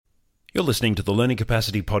You're listening to the Learning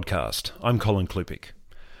Capacity Podcast. I'm Colin Klupik.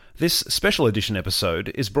 This special edition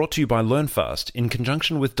episode is brought to you by LearnFast in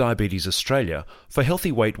conjunction with Diabetes Australia for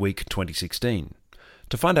Healthy Weight Week 2016.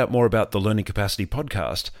 To find out more about the Learning Capacity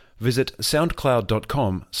Podcast, visit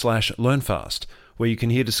soundcloud.com/learnfast, where you can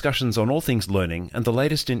hear discussions on all things learning and the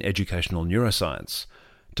latest in educational neuroscience.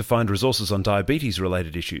 To find resources on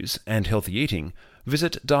diabetes-related issues and healthy eating,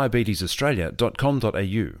 visit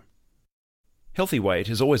diabetesaustralia.com.au. Healthy weight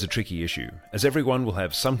is always a tricky issue, as everyone will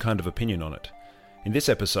have some kind of opinion on it. In this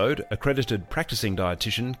episode, accredited practicing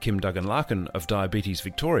dietitian Kim Duggan-Larkin of Diabetes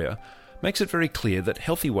Victoria makes it very clear that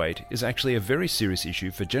healthy weight is actually a very serious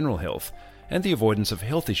issue for general health and the avoidance of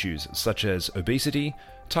health issues such as obesity,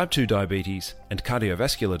 type 2 diabetes, and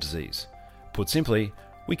cardiovascular disease. Put simply,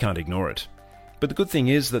 we can't ignore it. But the good thing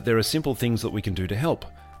is that there are simple things that we can do to help,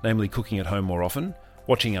 namely cooking at home more often,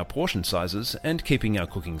 watching our portion sizes, and keeping our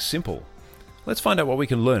cooking simple. Let's find out what we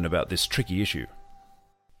can learn about this tricky issue.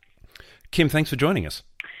 Kim, thanks for joining us.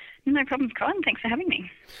 No problems, Colin. Thanks for having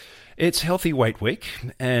me. It's Healthy Weight Week,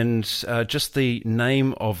 and just the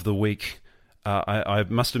name of the week, I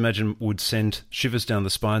must imagine, would send shivers down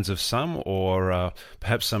the spines of some, or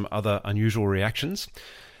perhaps some other unusual reactions,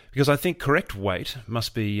 because I think correct weight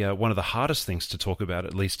must be one of the hardest things to talk about,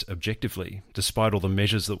 at least objectively, despite all the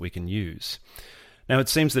measures that we can use. Now, it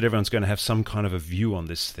seems that everyone's going to have some kind of a view on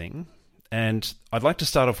this thing. And I'd like to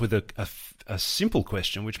start off with a simple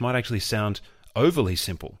question, which might actually sound overly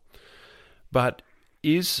simple. But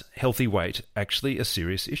is healthy weight actually a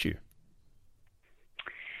serious issue?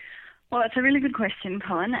 Well, it's a really good question,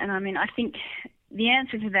 Colin. And I think the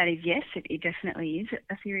answer to that is yes, it definitely is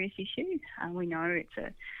a serious issue. We know it's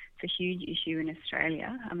a huge issue in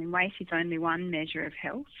Australia. Weight is only one measure of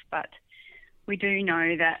health, but we do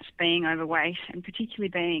know that being overweight, and particularly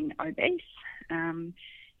being obese,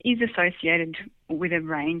 is associated with a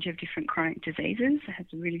range of different chronic diseases. It has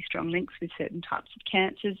really strong links with certain types of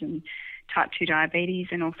cancers and type 2 diabetes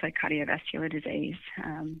and also cardiovascular disease.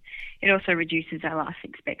 It also reduces our life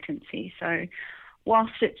expectancy. So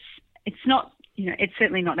whilst it's not, it's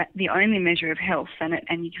certainly not the only measure of health,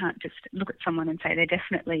 and you can't just look at someone and say they're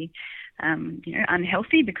definitely,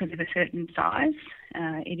 unhealthy because of a certain size.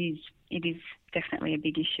 It is definitely a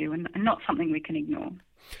big issue and not something we can ignore.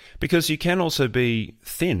 Because you can also be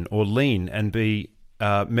thin or lean and be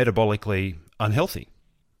metabolically unhealthy.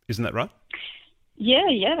 Isn't that right?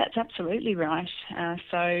 Yeah, that's absolutely right.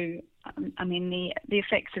 The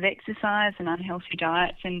effects of exercise and unhealthy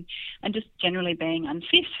diets and just generally being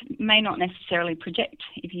unfit may not necessarily project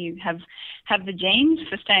if you have the genes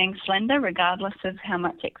for staying slender, regardless of how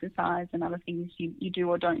much exercise and other things you do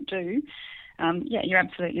or don't do. You're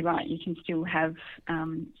absolutely right. You can still have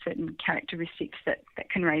certain characteristics that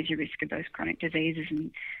can raise your risk of those chronic diseases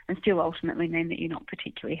and still ultimately mean that you're not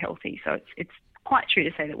particularly healthy. So it's quite true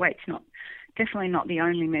to say that weight's definitely not the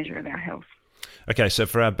only measure of our health. Okay, so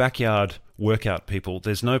for our backyard workout people,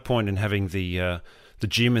 there's no point in having the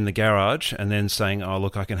gym in the garage and then saying, oh,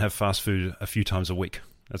 look, I can have fast food a few times a week.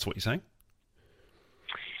 That's what you're saying?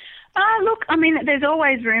 There's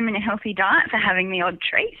always room in a healthy diet for having the odd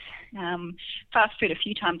treat. Fast food a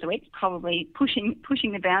few times a week, probably pushing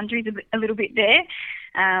the boundaries a little bit there.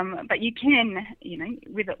 But you can,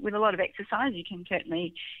 with a lot of exercise, you can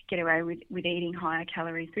certainly get away with eating higher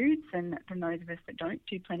calorie foods than those of us that don't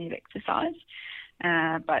do plenty of exercise.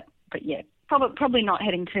 But yeah, probably not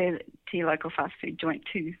heading to your local fast food joint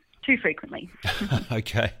too frequently.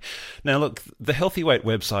 Okay. Now, look, the Healthy Weight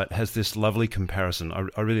website has this lovely comparison.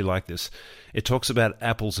 I really like this. It talks about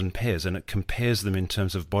apples and pears, and it compares them in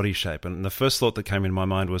terms of body shape. And the first thought that came in my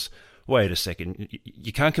mind was, wait a second,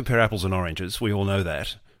 you can't compare apples and oranges. We all know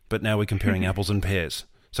that. But now we're comparing apples and pears.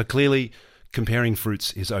 So clearly, comparing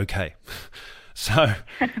fruits is okay. So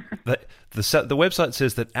the website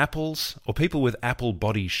says that apples, or people with apple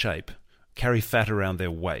body shape, carry fat around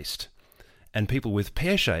their waist, and people with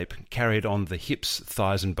pear shape carry it on the hips,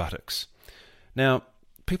 thighs, and buttocks. Now,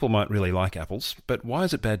 people might really like apples, but why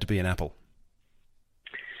is it bad to be an apple?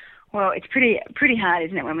 Well, it's pretty hard,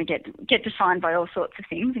 isn't it, when we get defined by all sorts of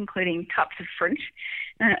things, including cups of fruit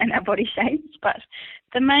and our body shapes. But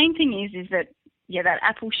the main thing is that that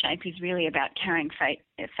apple shape is really about carrying fat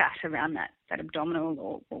around that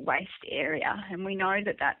abdominal or waist area, and we know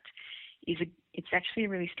that it's actually a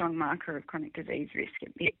really strong marker of chronic disease risk.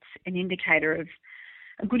 It's a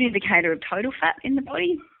good indicator of total fat in the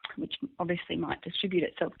body, which obviously might distribute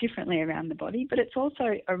itself differently around the body, but it's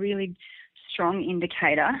also a really strong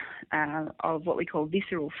indicator of what we call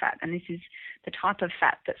visceral fat, and this is the type of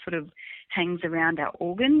fat that sort of hangs around our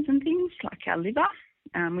organs and things, like our liver,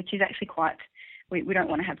 which is actually quite we don't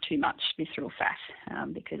want to have too much visceral fat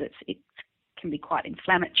because it can be quite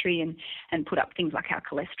inflammatory and put up things like our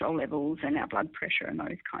cholesterol levels and our blood pressure and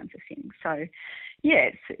those kinds of things. So, yeah,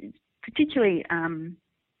 it's particularly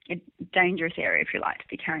a dangerous area, if you like, to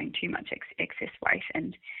be carrying too much excess weight.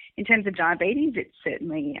 And in terms of diabetes, it's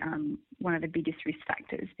certainly one of the biggest risk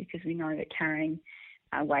factors, because we know that carrying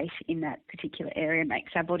weight in that particular area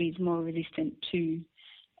makes our bodies more resistant to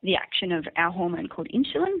the action of our hormone called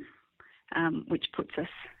insulin, which puts us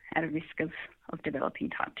at a risk of developing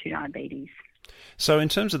type 2 diabetes. So in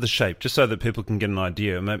terms of the shape, just so that people can get an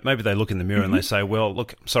idea, maybe they look in the mirror and they say, well,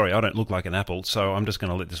 look, sorry, I don't look like an apple, so I'm just going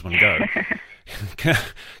to let this one go.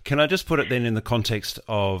 Can I just put it then in the context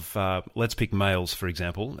of, let's pick males, for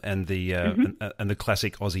example, and the and the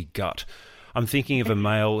classic Aussie gut. I'm thinking of a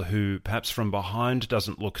male who perhaps from behind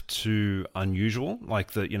doesn't look too unusual,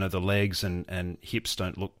 like the legs and hips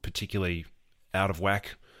don't look particularly out of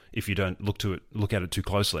whack if you don't look at it too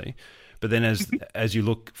closely. But then as you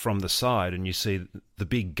look from the side and you see the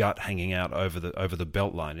big gut hanging out over the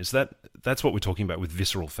belt line, that's what we're talking about with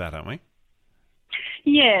visceral fat, aren't we?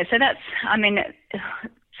 Yeah, so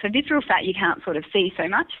visceral fat you can't sort of see so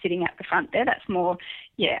much sitting at the front there. That's more,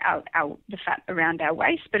 the fat around our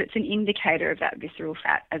waist, but it's an indicator of that visceral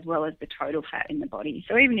fat as well as the total fat in the body.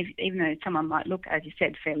 So even though someone might look, as you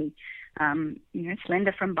said, fairly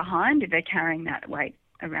slender from behind, if they're carrying that weight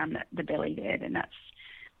around the belly there, then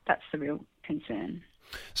that's the real concern.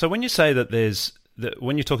 So when you say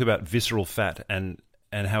when you talk about visceral fat and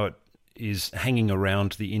how it is hanging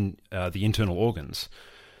around the internal organs,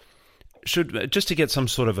 just to get some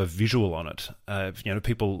sort of a visual on it,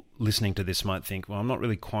 people listening to this might think, well, I'm not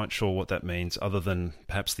really quite sure what that means, other than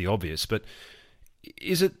perhaps the obvious. But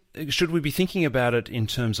should we be thinking about it in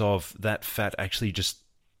terms of that fat actually just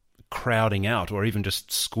crowding out, or even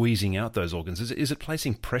just squeezing out those organs? Is it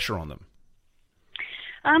placing pressure on them?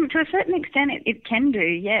 To a certain extent, it can do,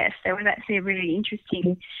 yes. There was actually a really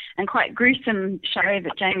interesting and quite gruesome show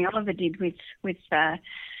that Jamie Oliver did with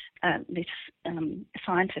this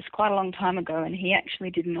scientist quite a long time ago, and he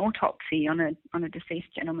actually did an autopsy on a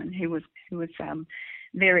deceased gentleman who was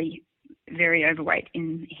very, very overweight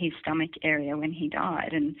in his stomach area when he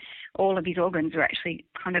died, and all of his organs were actually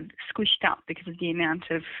kind of squished up because of the amount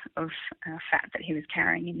of fat that he was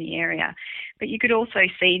carrying in the area. But you could also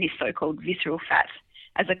see this so-called visceral fat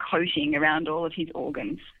as a coating around all of his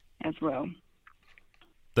organs as well.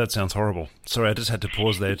 That sounds horrible. Sorry, I just had to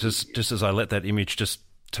pause there, just as I let that image just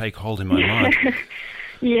take hold in my mind.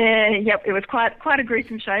 Yep. It was quite a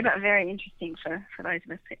gruesome show, but very interesting for those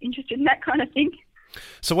of us interested in that kind of thing.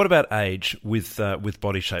 So what about age with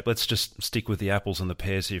body shape? Let's just stick with the apples and the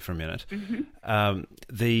pears here for a minute. Mm-hmm.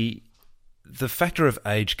 The factor of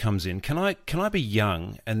age comes in. Can I be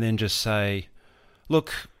young and then just say,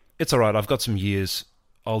 look, it's all right, I've got some years,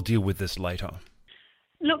 I'll deal with this later?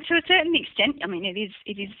 Look, to a certain extent,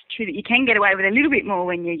 it is true that you can get away with a little bit more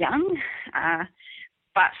when you're young,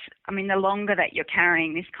 but the longer that you're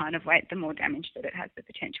carrying this kind of weight, the more damage that it has the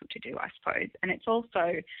potential to do, I suppose. And it's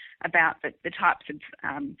also about the types of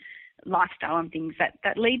lifestyle and things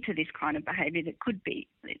that lead to this kind of behaviour that could be,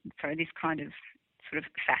 this kind of sort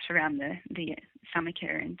of fat around the stomach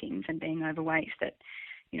area and things, and being overweight that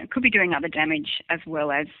could be doing other damage as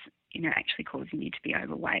well as actually causing you to be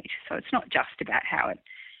overweight. So it's not just about how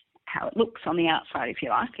it looks on the outside, if you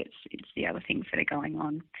like. It's the other things that are going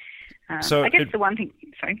on. So I guess the one thing.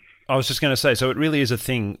 Sorry. I was just going to say. So it really is a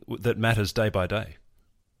thing that matters day by day.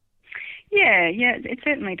 Yeah, it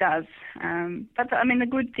certainly does. But the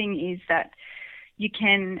good thing is that you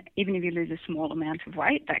can, even if you lose a small amount of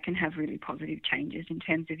weight, that can have really positive changes in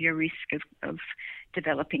terms of your risk of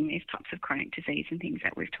developing these types of chronic disease and things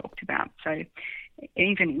that we've talked about. So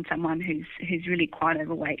even in someone who's really quite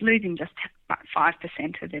overweight, losing just about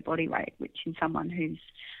 5% of their body weight, which in someone who's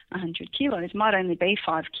 100 kilos might only be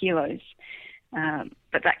 5 kilos,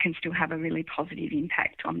 but that can still have a really positive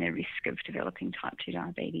impact on their risk of developing type 2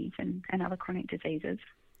 diabetes and other chronic diseases.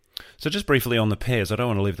 So just briefly on the pears, I don't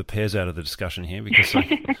want to leave the pears out of the discussion here because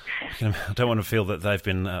I don't want to feel that they've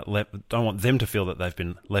been don't want them to feel that they've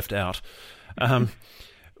been left out.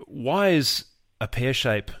 Why is a pear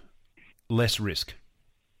shape less risk?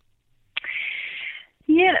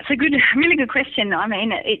 Yeah, that's a really good question.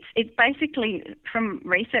 It's basically from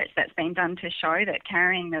research that's been done to show that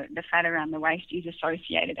carrying the fat around the waist is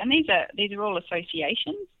associated, and these are all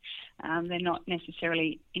associations. They're not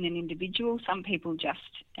necessarily in an individual. Some people just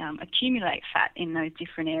accumulate fat in those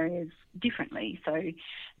different areas differently. So,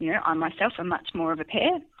 I myself am much more of a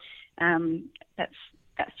pear.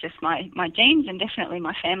 That's just my genes and definitely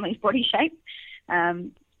my family's body shape.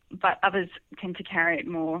 but others tend to carry it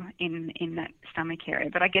more in that stomach area.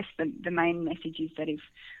 But I guess the main message is that if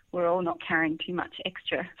we're all not carrying too much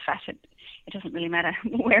extra fat, it doesn't really matter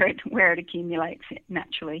where it accumulates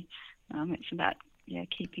naturally. It's about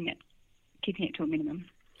keeping it to a minimum.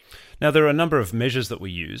 Now, there are a number of measures that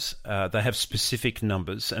we use. They have specific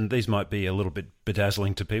numbers, and these might be a little bit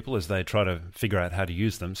bedazzling to people as they try to figure out how to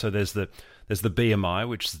use them. So there's the BMI,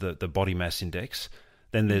 which is the body mass index.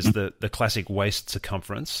 Then there's the classic waist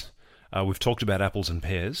circumference. We've talked about apples and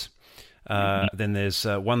pears. Then there's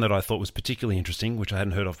one that I thought was particularly interesting, which I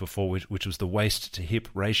hadn't heard of before, which was the waist to hip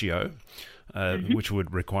ratio, which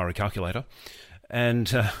would require a calculator.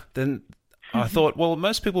 And then I thought, well,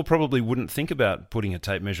 most people probably wouldn't think about putting a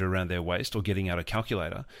tape measure around their waist or getting out a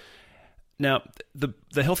calculator. Now, the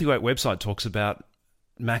Healthy Weight website talks about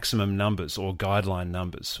maximum numbers or guideline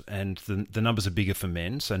numbers, and the numbers are bigger for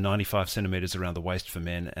men, so 95 centimetres around the waist for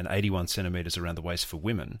men and 81 centimetres around the waist for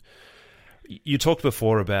women. You talked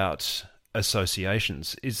before about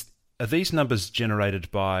associations. Are these numbers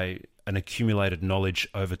generated by an accumulated knowledge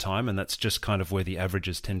over time, and that's just kind of where the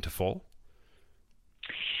averages tend to fall?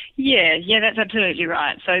 Yeah, that's absolutely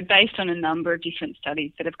right. So based on a number of different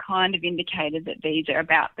studies that have kind of indicated that these are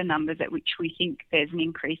about the numbers at which we think there's an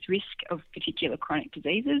increased risk of particular chronic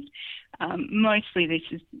diseases. Mostly this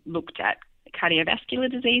is looked at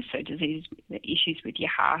cardiovascular disease, so issues with your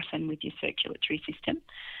heart and with your circulatory system.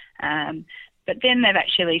 But then they've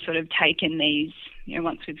actually sort of taken these,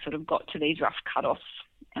 once we've sort of got to these rough cut-offs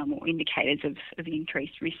or indicators of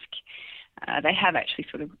increased risk, they have actually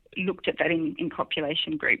sort of looked at that in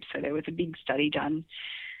population groups. So there was a big study done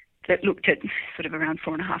that looked at sort of around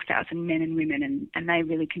 4,500 men and women, and they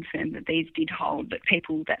really confirmed that these did hold, that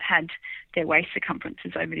people that had their waist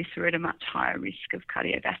circumferences over this were at a much higher risk of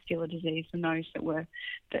cardiovascular disease than those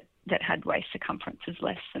that had waist circumferences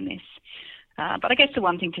less than this. But I guess the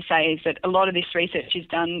one thing to say is that a lot of this research is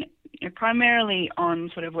done primarily on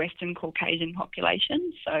sort of Western Caucasian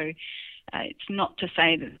populations. So it's not to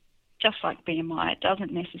say that, just like BMI, it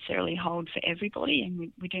doesn't necessarily hold for everybody,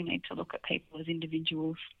 and we do need to look at people as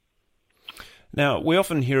individuals. Now, we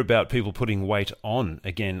often hear about people putting weight on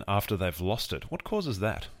again after they've lost it. What causes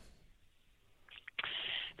that?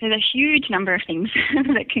 There's a huge number of things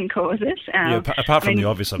that can cause it. Apart from the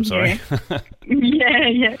obvious, I'm sorry.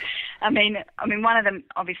 Yeah. I mean, one of the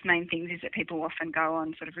obvious main things is that people often go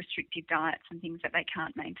on sort of restrictive diets and things that they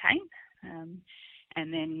can't maintain.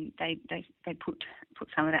 And then they put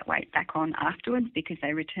some of that weight back on afterwards because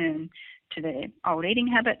they return to their old eating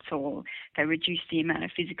habits, or they reduce the amount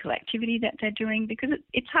of physical activity that they're doing, because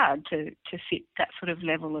it's hard to fit that sort of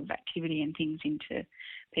level of activity and things into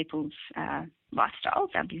people's lifestyles,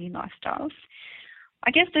 our busy lifestyles.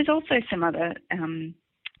 I guess there's also some other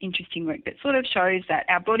interesting work that sort of shows that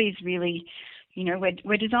our bodies really,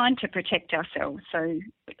 we're designed to protect ourselves. So,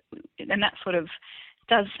 and that sort of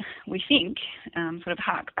does, we think, sort of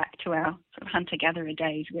hark back to our sort of hunter-gatherer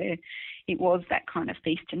days where it was that kind of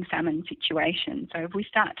feast and famine situation. So if we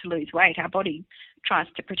start to lose weight, our body tries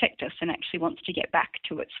to protect us and actually wants to get back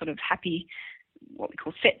to its sort of happy, what we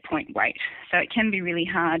call set point weight. So it can be really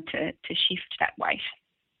hard to shift that weight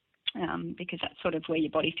because that's sort of where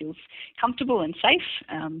your body feels comfortable and safe.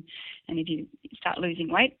 And if you start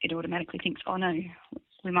losing weight, it automatically thinks, oh no,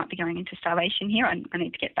 we might be going into starvation here. I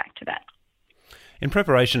need to get back to that. In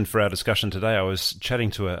preparation for our discussion today, I was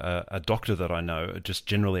chatting to a doctor that I know just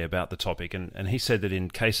generally about the topic, and he said that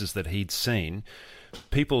in cases that he'd seen,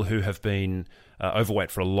 people who have been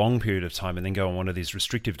overweight for a long period of time and then go on one of these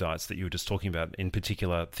restrictive diets that you were just talking about, in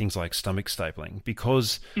particular things like stomach stapling,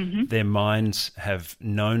 because their minds have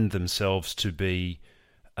known themselves to be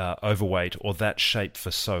overweight or that shape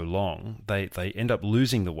for so long, they end up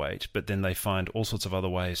losing the weight, but then they find all sorts of other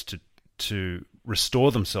ways to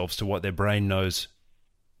restore themselves to what their brain knows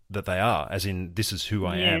that they are, as in, this is who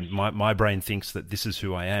I am. My brain thinks that this is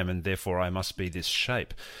who I am, and therefore I must be this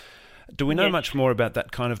shape. Do we know much more about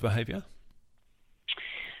that kind of behaviour?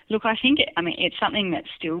 Look, I think it's something that's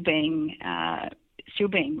still being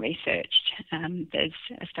researched. There's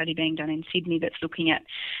a study being done in Sydney that's looking at,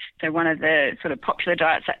 so one of the sort of popular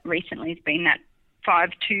diets that recently has been that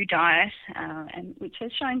 5-2 diet, and which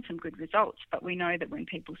has shown some good results. But we know that when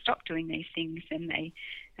people stop doing these things, then they,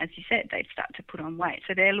 as you said, they start to put on weight.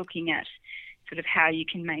 So they're looking at sort of how you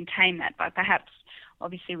can maintain that. But perhaps,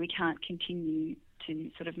 obviously, we can't continue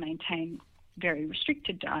to sort of maintain very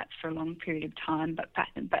restricted diets for a long period of time,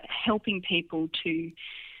 but helping people to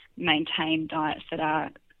maintain diets that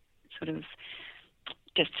are sort of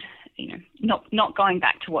just, not going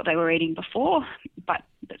back to what they were eating before, but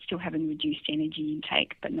still having reduced energy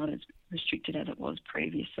intake, but not as restricted as it was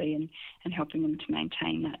previously, and helping them to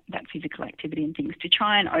maintain that physical activity and things to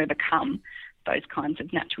try and overcome those kinds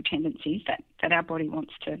of natural tendencies that our body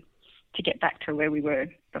wants to get back to where we were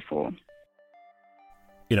before.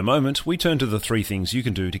 In a moment, we turn to the 3 things you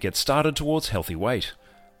can do to get started towards healthy weight.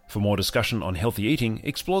 For more discussion on healthy eating,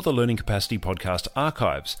 explore the Learning Capacity podcast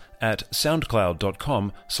archives at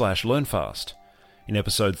soundcloud.com/learnfast. In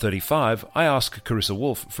episode 35, I ask Carissa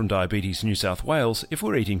Wolfe from Diabetes New South Wales if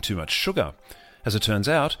we're eating too much sugar. As it turns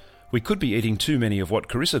out, we could be eating too many of what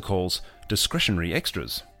Carissa calls discretionary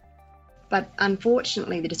extras. But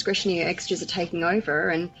unfortunately, the discretionary extras are taking over,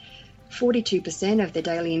 and 42% of the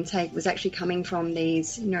daily intake was actually coming from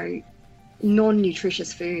these,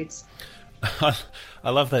 non-nutritious foods. I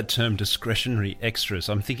love that term, discretionary extras.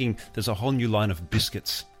 I'm thinking there's a whole new line of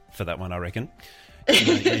biscuits for that one, I reckon.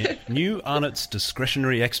 New Arnott's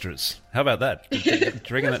discretionary extras. How about that? Do you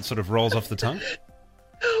reckon that sort of rolls off the tongue?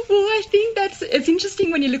 Well, I think it's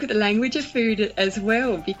interesting when you look at the language of food as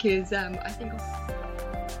well, because I think...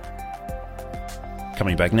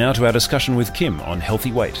 Coming back now to our discussion with Kim on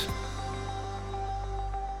healthy weight.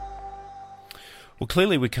 Well,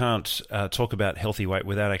 clearly we can't talk about healthy weight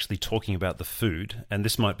without actually talking about the food, and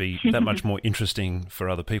this might be that much more interesting for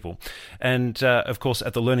other people. And, of course,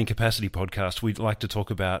 at the Learning Capacity podcast, we'd like to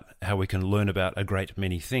talk about how we can learn about a great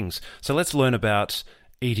many things. So let's learn about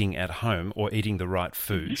eating at home, or eating the right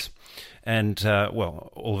foods. And,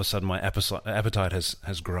 all of a sudden my appetite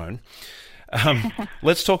has grown.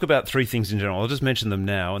 Let's talk about 3 things in general. I'll just mention them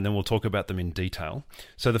now, and then we'll talk about them in detail.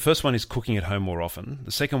 So the first one is cooking at home more often.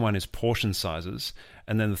 The second one is portion sizes.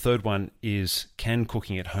 And then the third one is, can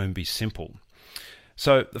cooking at home be simple?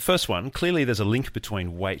 So the first one, clearly there's a link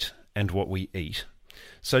between weight and what we eat.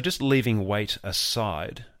 So just leaving weight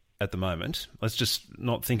aside at the moment, let's just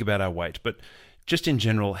not think about our weight, but just in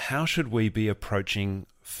general, how should we be approaching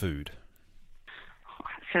food?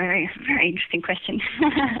 So very interesting question.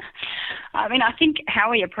 I mean, I think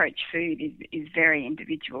how we approach food is very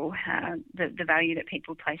individual. The value that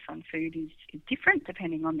people place on food is different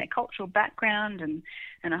depending on their cultural background and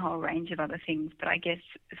a whole range of other things. But I guess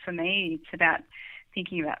for me, it's about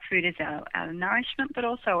thinking about food as our nourishment, but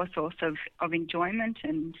also a source of enjoyment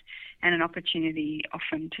and an opportunity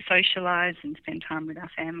often to socialise and spend time with our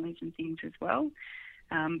families and things as well.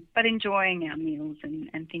 But enjoying our meals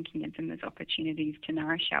and thinking of them as opportunities to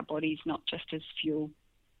nourish our bodies, not just as fuel.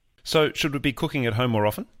 So should we be cooking at home more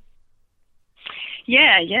often?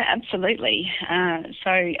 Yeah, absolutely.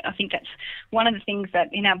 So I think that's one of the things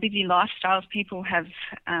that in our busy lifestyles people have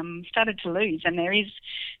started to lose, and there is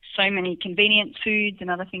so many convenient foods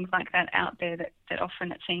and other things like that out there that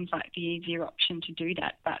often it seems like the easier option to do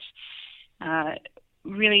that. But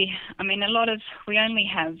really, I mean, we only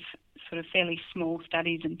have sort of fairly small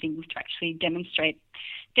studies and things to actually demonstrate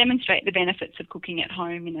the benefits of cooking at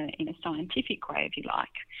home in a scientific way, if you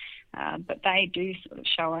like. But they do sort of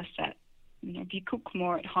show us that, if you cook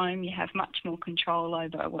more at home, you have much more control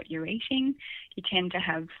over what you're eating. You tend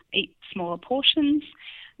to eat smaller portions.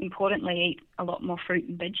 Importantly, eat a lot more fruit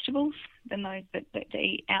and vegetables than those that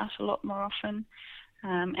eat out a lot more often,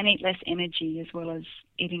 and eat less energy, as well as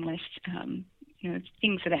eating less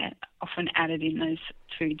things that are often added in those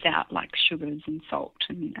foods out, like sugars and salt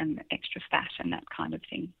and extra fat and that kind of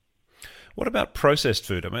thing. What about processed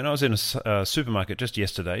food? I mean, I was in a supermarket just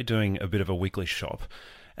yesterday doing a bit of a weekly shop,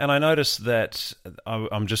 and I noticed that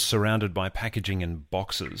I'm just surrounded by packaging and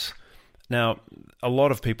boxes. Now, a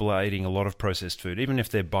lot of people are eating a lot of processed food, even if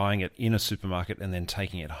they're buying it in a supermarket and then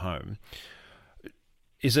taking it home.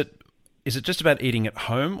 Is it just about eating at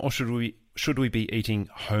home, or should we be eating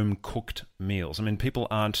home-cooked meals? I mean, people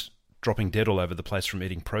aren't dropping dead all over the place from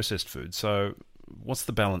eating processed food, so what's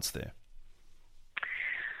the balance there?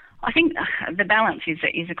 I think the balance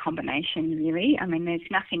is a combination, really. I mean, there's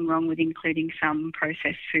nothing wrong with including some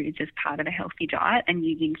processed foods as part of a healthy diet and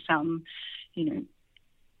using some,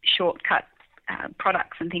 shortcut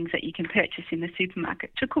products and things that you can purchase in the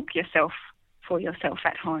supermarket to cook for yourself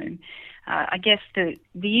at home. I guess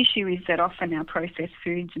the issue is that often our processed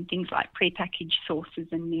foods and things like prepackaged sauces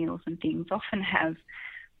and meals and things often have,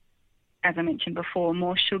 as I mentioned before,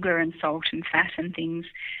 more sugar and salt and fat and things,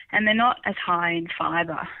 and they're not as high in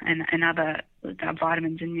fibre and other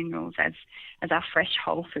vitamins and minerals as our fresh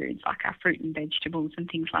whole foods, like our fruit and vegetables and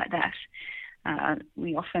things like that.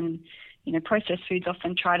 We often, processed foods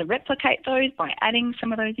often try to replicate those by adding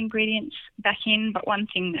some of those ingredients back in, but one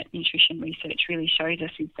thing that nutrition research really shows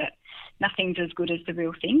us is that nothing's as good as the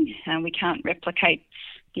real thing. We can't replicate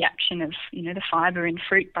the action of, the fibre in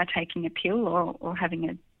fruit by taking a pill or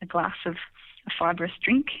having a glass of a fibrous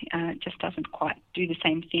drink. It just doesn't quite do the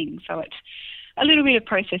same thing. So a little bit of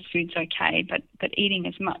processed food's okay, but eating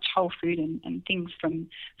as much whole food and things from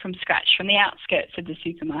scratch, from the outskirts of the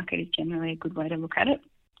supermarket, is generally a good way to look at it.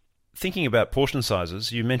 Thinking about portion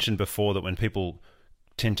sizes, you mentioned before that when people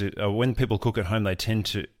cook at home, they tend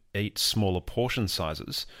to eat smaller portion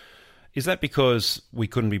sizes. Is that because we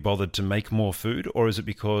couldn't be bothered to make more food, or is it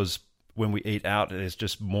because when we eat out, there's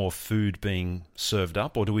just more food being served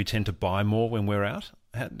up, or do we tend to buy more when we're out?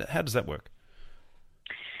 How does that work?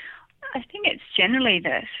 I think it's generally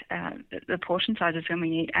that the portion sizes when we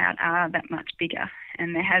eat out are that much bigger,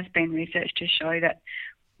 and there has been research to show that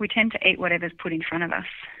we tend to eat whatever's put in front of us.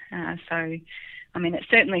 It's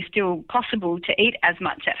certainly still possible to eat as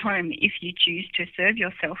much at home if you choose to serve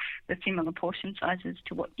yourself the similar portion sizes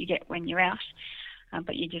to what you get when you're out,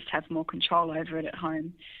 but you just have more control over it at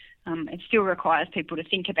home. It still requires people to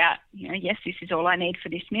think about, yes, this is all I need for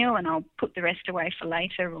this meal, and I'll put the rest away for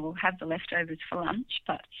later or have the leftovers for lunch.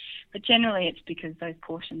 But generally it's because those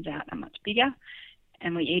portions out are much bigger,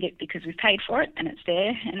 and we eat it because we've paid for it, and it's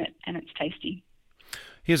there, and it's tasty.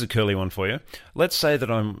 Here's a curly one for you. Let's say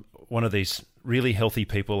that I'm one of these really healthy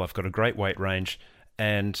people. I've got a great weight range,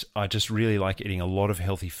 and I just really like eating a lot of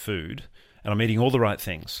healthy food, and I'm eating all the right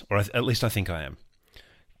things, or at least I think I am.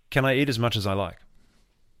 Can I eat as much as I like?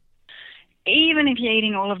 Even if you're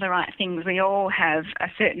eating all of the right things, we all have a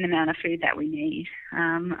certain amount of food that we need.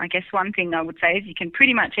 I guess one thing I would say is you can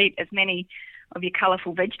pretty much eat as many of your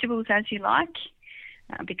colourful vegetables as you like,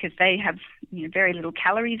 because they have very little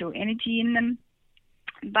calories or energy in them.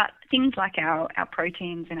 But things like our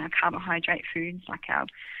proteins and our carbohydrate foods, like our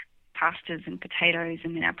pastas and potatoes,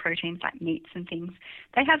 and then our proteins like meats and things,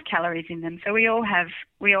 they have calories in them. So we all have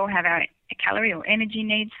our calorie or energy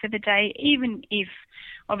needs for the day, even if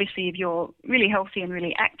obviously if you're really healthy and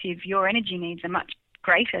really active, your energy needs are much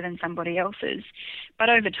greater than somebody else's.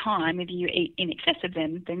 But over time, if you eat in excess of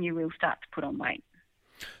them, then you will start to put on weight.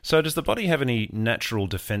 So does the body have any natural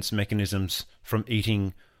defense mechanisms from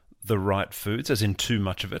eating the right foods, as in too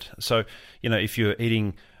much of it? So, if you're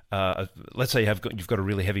eating, let's say you've got a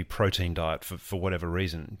really heavy protein diet for whatever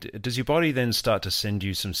reason, does your body then start to send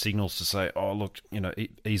you some signals to say, oh, look,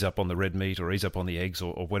 ease up on the red meat or ease up on the eggs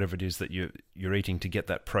or whatever it is that you're eating to get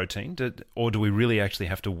that protein? Or do we really actually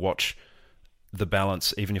have to watch the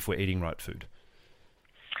balance even if we're eating right food?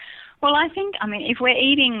 Well, I think, if we're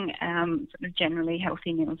eating generally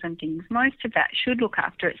healthy meals and things, most of that should look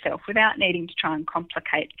after itself without needing to try and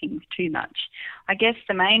complicate things too much. I guess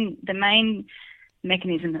the main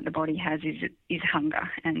mechanism that the body has is hunger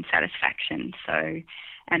and satisfaction. So,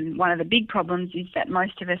 and one of the big problems is that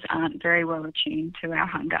most of us aren't very well attuned to our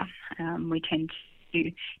hunger. We tend to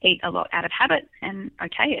eat a lot out of habit, and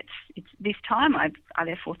okay, it's this time, I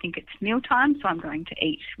therefore think it's meal time, so I'm going to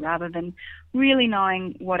eat, rather than really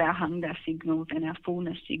knowing what our hunger signals and our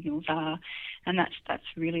fullness signals are. And that's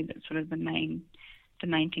really the main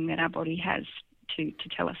thing that our body has to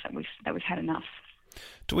tell us that we've had enough.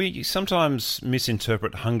 Do we sometimes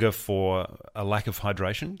misinterpret hunger for a lack of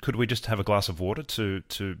hydration? Could we just have a glass of water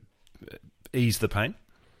to ease the pain?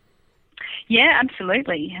 Yeah,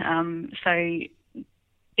 absolutely. So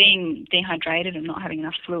being dehydrated and not having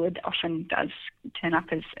enough fluid often does turn up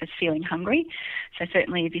as feeling hungry. So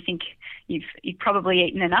certainly if you think you've probably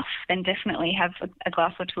eaten enough, then definitely have a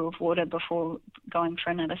glass or two of water before going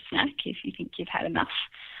for another snack if you think you've had enough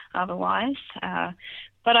otherwise.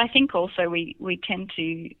 But I think also we tend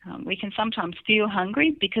to, we can sometimes feel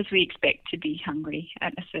hungry because we expect to be hungry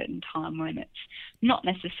at a certain time when it's not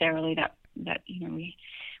necessarily that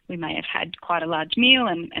we may have had quite a large meal,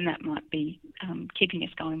 and that might be keeping us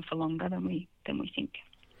going for longer than we think.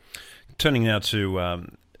 Turning now to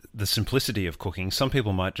the simplicity of cooking, some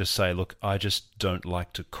people might just say, look, I just don't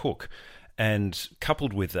like to cook. And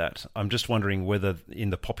coupled with that, I'm just wondering whether in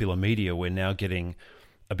the popular media we're now getting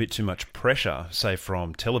a bit too much pressure, say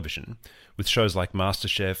from television, with shows like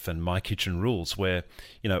MasterChef and My Kitchen Rules, where,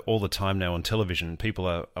 all the time now on television, people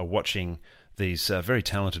are watching these very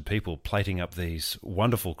talented people plating up these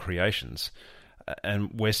wonderful creations.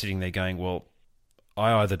 And we're sitting there going, well,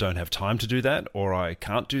 I either don't have time to do that, or I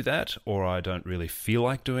can't do that, or I don't really feel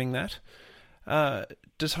like doing that.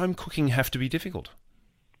 Does home cooking have to be difficult?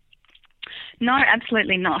 No,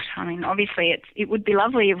 absolutely not. Obviously it would be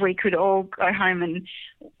lovely if we could all go home and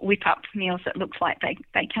whip up meals that looks like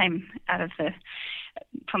they came out of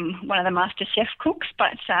from one of the master chef cooks,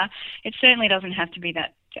 but it certainly doesn't have to be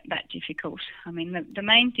that difficult. The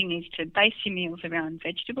main thing is to base your meals around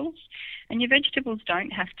vegetables, and your vegetables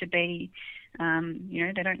don't have to be,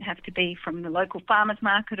 they don't have to be from the local farmer's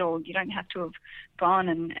market, or you don't have to have gone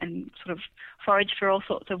and sort of foraged for all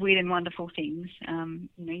sorts of weird and wonderful things.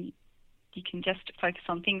 you can just focus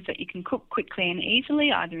on things that you can cook quickly and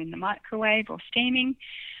easily, either in the microwave or steaming,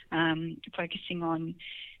 focusing on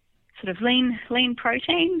sort of lean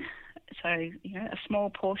protein. So, a small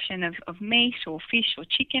portion of meat or fish or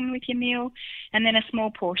chicken with your meal, and then a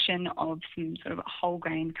small portion of some sort of whole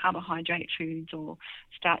grain carbohydrate foods or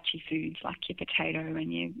starchy foods like your potato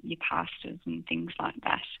and your pastas and things like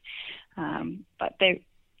that. But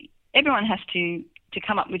everyone has to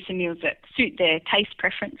come up with some meals that suit their taste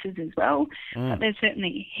preferences as well. But there's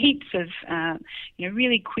certainly heaps of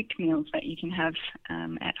really quick meals that you can have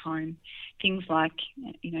at home. Things like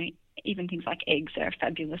even things like eggs are a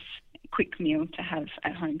fabulous quick meal to have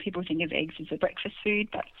at home. People think of eggs as a breakfast food,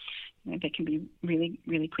 but there can be really,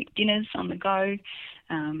 really quick dinners on the go.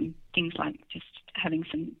 Things like just having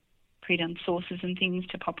some pre-done sauces and things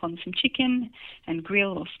to pop on some chicken and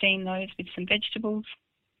grill or steam those with some vegetables.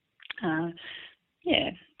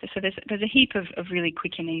 So there's a heap of really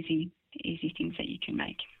quick and easy things that you can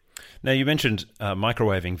make. Now, you mentioned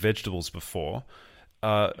microwaving vegetables before.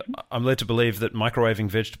 I'm led to believe that microwaving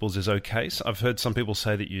vegetables is okay. So I've heard some people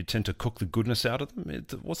say that you tend to cook the goodness out of them.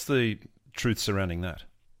 What's the truth surrounding that?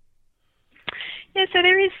 Yeah, so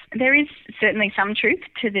there is certainly some truth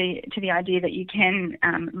to the idea that you can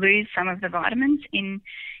lose some of the vitamins in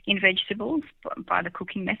vegetables by the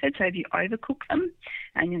cooking method. So if you overcook them,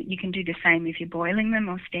 and you can do the same if you're boiling them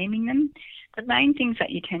or steaming them. The main things that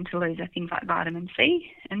you tend to lose are things like vitamin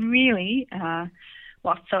C, and really.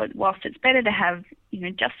 Whilst it's better to have,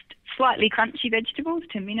 just slightly crunchy vegetables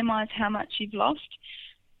to minimise how much you've lost,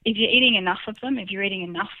 if you're eating enough of them, if you're eating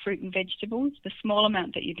enough fruit and vegetables, the small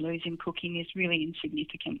amount that you'd lose in cooking is really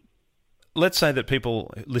insignificant. Let's say that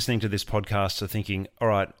people listening to this podcast are thinking, all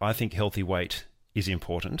right, I think healthy weight is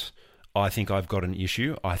important. I think I've got an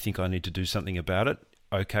issue. I think I need to do something about it.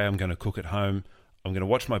 Okay, I'm going to cook at home. I'm going to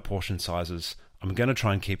watch my portion sizes. I'm going to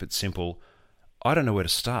try and keep it simple. I don't know where to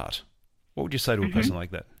start. What would you say to a person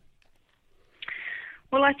like that?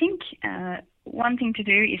 Well, I think one thing to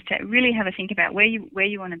do is to really have a think about where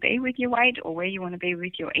you want to be with your weight or where you want to be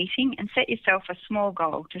with your eating, and set yourself a small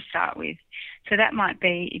goal to start with. So that might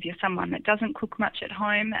be, if you're someone that doesn't cook much at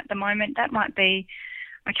home at the moment, that might be,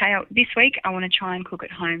 okay, this week I want to try and cook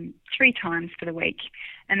at home 3 times for the week,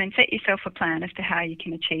 and then set yourself a plan as to how you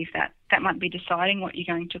can achieve that. That might be deciding what you're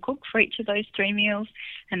going to cook for each of those 3 meals,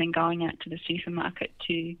 and then going out to the supermarket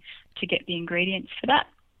to get the ingredients for that.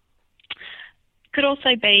 Could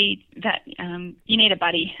also be that you need a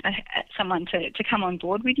buddy, someone to come on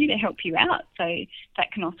board with you to help you out. So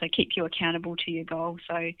that can also keep you accountable to your goal.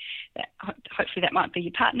 So hopefully that might be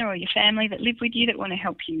your partner or your family that live with you that want to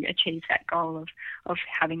help you achieve that goal of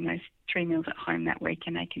having those 3 meals at home that week,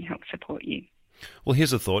 and they can help support you. Well,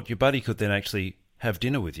 here's a thought. Your buddy could then actually have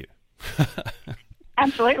dinner with you.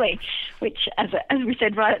 Absolutely, which, as we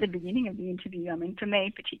said right at the beginning of the interview, I mean, for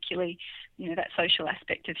me particularly, that social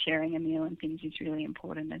aspect of sharing a meal and things is really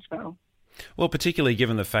important as well. Well, particularly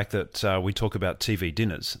given the fact that we talk about TV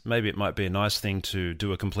dinners, maybe it might be a nice thing to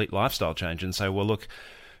do a complete lifestyle change and say, well, look,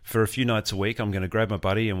 for a few nights a week, I'm going to grab my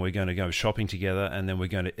buddy and we're going to go shopping together, and then we're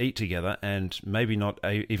going to eat together, and maybe not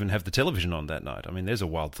even have the television on that night. I mean, there's a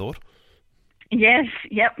wild thought. Yes,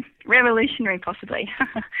 yep, revolutionary possibly.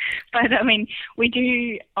 But I mean, we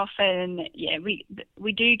do often, we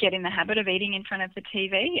do get in the habit of eating in front of the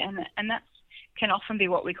TV, and that can often be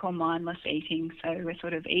what we call mindless eating. So we're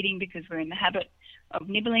sort of eating because we're in the habit of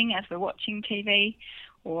nibbling as we're watching TV,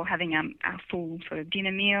 or having our full sort of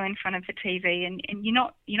dinner meal in front of the TV, and you're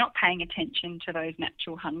not paying attention to those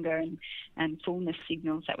natural hunger and fullness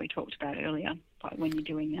signals that we talked about earlier when you're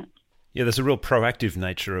doing that. Yeah, there's a real proactive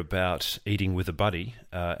nature about eating with a buddy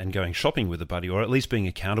and going shopping with a buddy, or at least being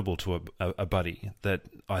accountable to a buddy, that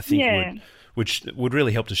I think would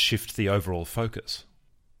really help to shift the overall focus.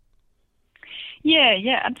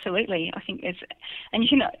 Yeah, absolutely. I think and you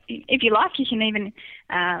can, if you like, you can even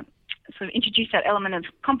sort of introduce that element of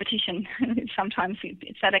competition. Sometimes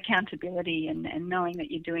it's that accountability and knowing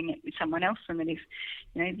that you're doing it with someone else, and that if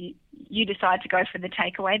you decide to go for the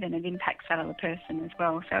takeaway, then it impacts that other person as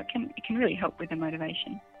well. So it can really help with the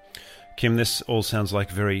motivation. Kim, this all sounds like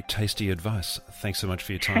very tasty advice. Thanks so much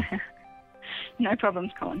for your time. No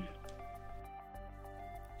problems, Colin.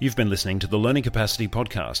 You've been listening to the Learning Capacity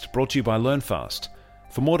Podcast, brought to you by LearnFast.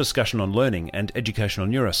 For more discussion on learning and educational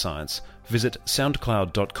neuroscience, visit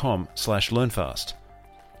soundcloud.com/learnfast.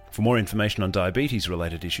 For more information on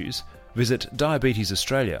diabetes-related issues, visit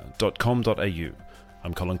diabetesaustralia.com.au.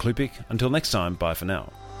 I'm Colin Klupik. Until next time, bye for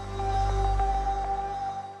now.